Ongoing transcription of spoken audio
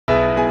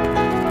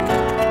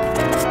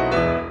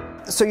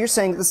So you're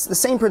saying the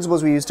same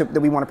principles we use that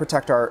we want to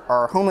protect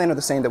our homeland are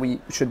the same that we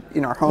should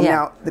in our home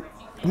now.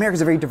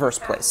 America's a very diverse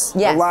place.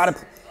 Yes.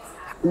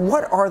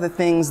 What are the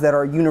things that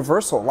are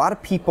universal? A lot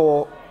of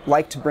people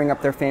like to bring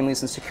up their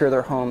families and secure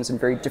their homes in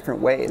very different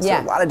ways. There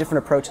are a lot of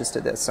different approaches to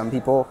this. Some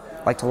people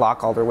like to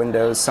lock all their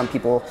windows. Some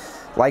people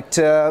like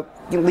to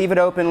leave it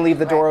open, leave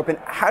the door open.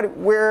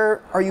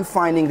 Where are you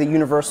finding the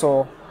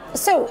universal?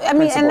 So, I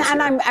mean,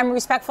 and I'm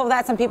respectful of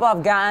that. Some people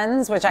have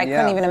guns, which I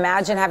couldn't even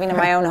imagine having in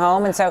my own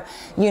home. And so,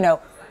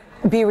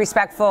 be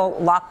respectful.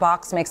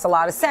 Lockbox makes a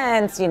lot of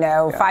sense.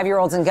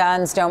 5-year-olds and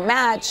guns don't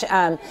match.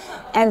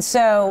 And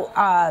so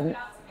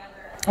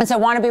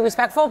want to be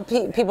respectful.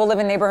 People live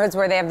in neighborhoods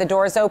where they have the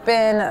doors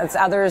open.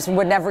 Others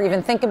would never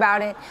even think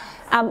about it.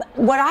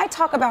 What I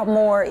talk about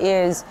more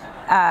is,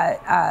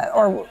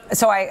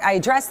 so I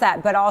address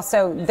that, but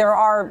also there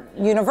are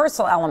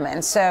universal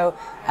elements. So,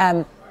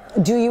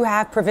 do you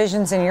have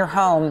provisions in your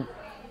home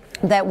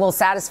that will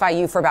satisfy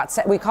you for about,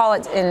 we call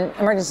it in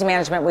emergency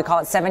management, we call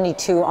it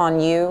 72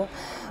 on you,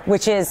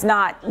 which is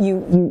not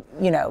you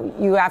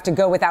have to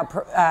go without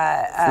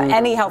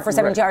any help for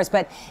 72 hours.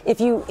 But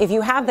if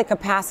you have the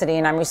capacity,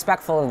 and I'm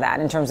respectful of that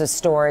in terms of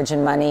storage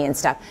and money and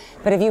stuff,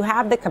 but if you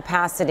have the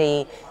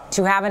capacity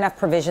to have enough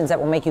provisions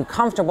that will make you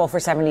comfortable for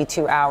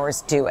 72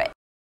 hours, do it.